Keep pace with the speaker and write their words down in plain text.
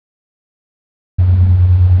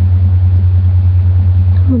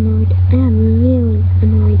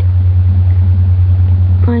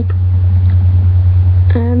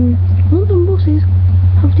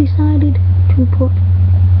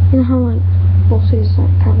buses that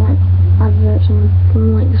have like adverts on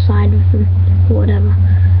like the side of them or whatever.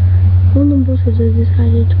 London buses have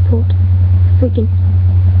decided to put freaking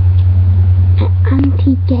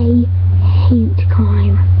anti-gay hate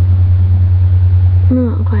crime.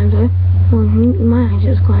 No, not a crime though. Well, in my eyes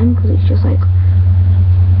it's a crime because it's just like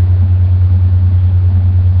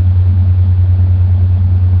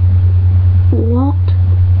what?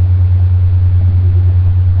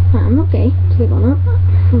 Right, I'm not gay, sleep on that.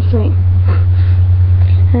 I'm straight.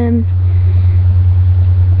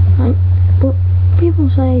 Right, but people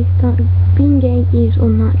say that being gay is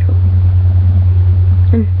unnatural.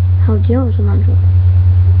 And how do you know it's unnatural?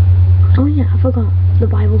 Oh yeah, I forgot. The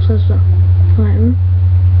Bible says so. Right.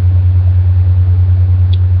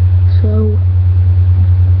 So,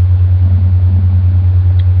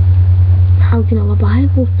 how do you know a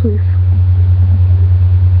Bible's proof?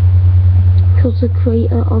 Because the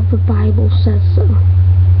creator of the Bible says so.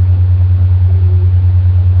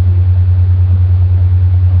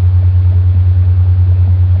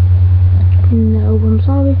 No, I'm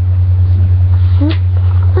sorry.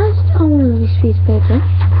 I want this piece of paper.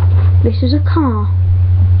 This is a car.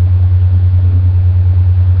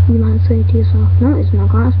 You might say to yourself, no, it's not a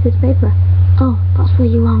car, it's a piece of paper. Oh, that's where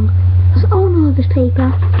you're wrong. That's, oh no, this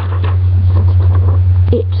paper.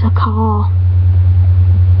 It's a car.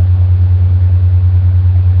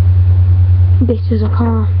 This is a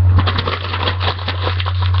car.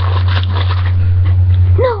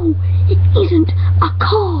 No, it isn't a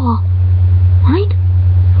car. Right?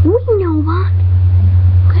 We know that.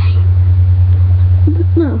 Okay. But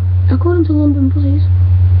no, according to London buses,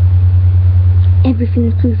 everything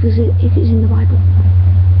is proof if it's in the Bible.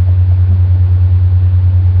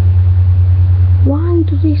 Why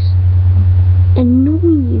does this annoy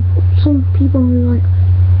you? Some people who like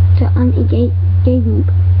the anti-gay group.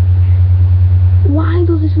 Why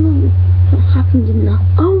does this annoy you? What happens in their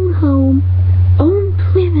own home, own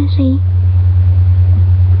privacy?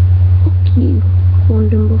 Fuck you,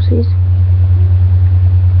 London buses.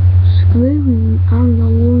 Screw you and the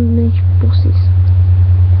London buses.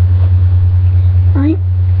 Right?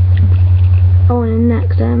 Oh, and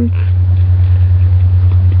next, I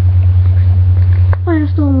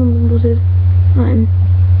asked all London buses, right,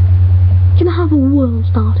 can I have a world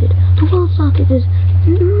started? The world started as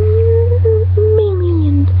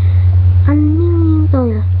millions and millions, oh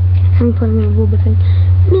yeah, I'm playing with a rubber thing,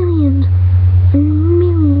 millions and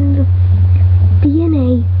millions of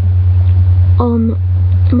DNA on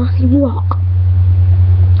a massive rock.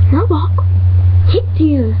 And that rock hit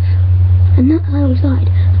the earth, and that's how we started.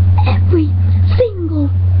 Every single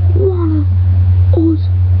one of us,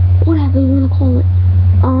 whatever you want to call it,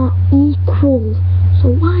 are equal. So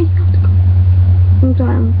why do you have to go? I'm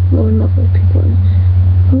sorry, I'm blowing up with people.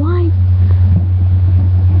 Why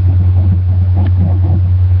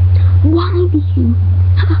do you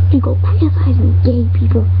have to go criticising gay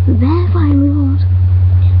people? They're fine with us.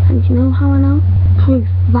 And you know how I know? Proof.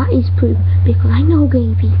 That is proof. Because I know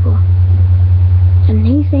gay people. And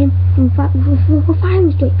they say, in fact, we're fine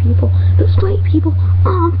with straight people. But straight people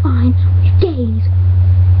aren't fine with gays.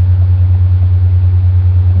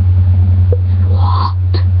 What?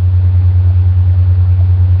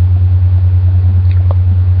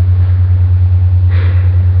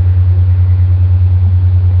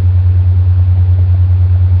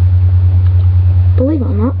 Believe it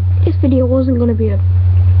or not, this video wasn't going to be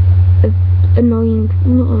not an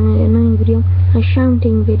annoying video, a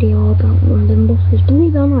shouting video about London buses.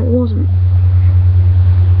 Believe it or not, it wasn't.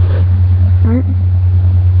 Right?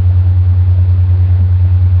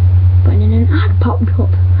 But then an ad popped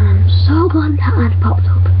up, and I'm so glad that ad popped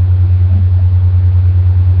up.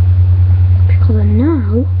 Because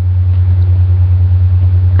now,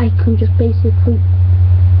 I can just basically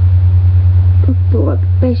it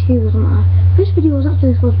doesn't matter. This video was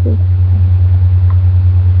actually supposed to be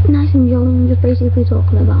nice and jolly and just basically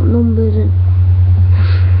talking about numbers and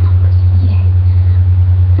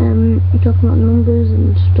talking about numbers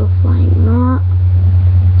and stuff like that.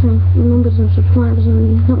 Numbers and subscribers,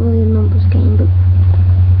 and not really a numbers game, but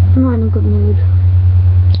I'm not in a good mood.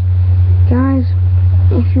 Guys,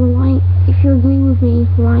 if you agree with me,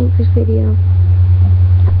 like this video.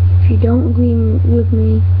 If you don't agree with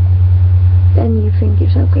me, then you think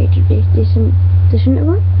it's okay to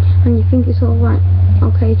disintegrate, and you think it's alright,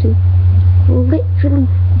 okay, to literally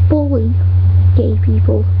bully gay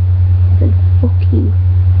people, then fuck you.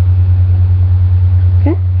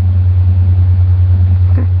 Okay?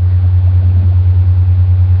 Okay.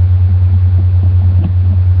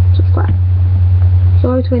 Subscribe.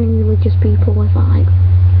 Sorry to any religious people if I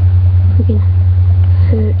freaking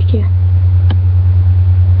hurt you.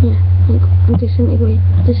 Yeah, I'm disintegrate.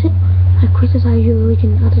 I criticise your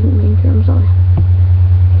religion. I didn't mean to. I'm sorry.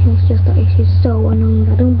 It's just that it's so annoying.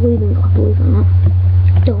 I don't believe in God, believe it or not.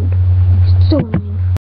 I don't.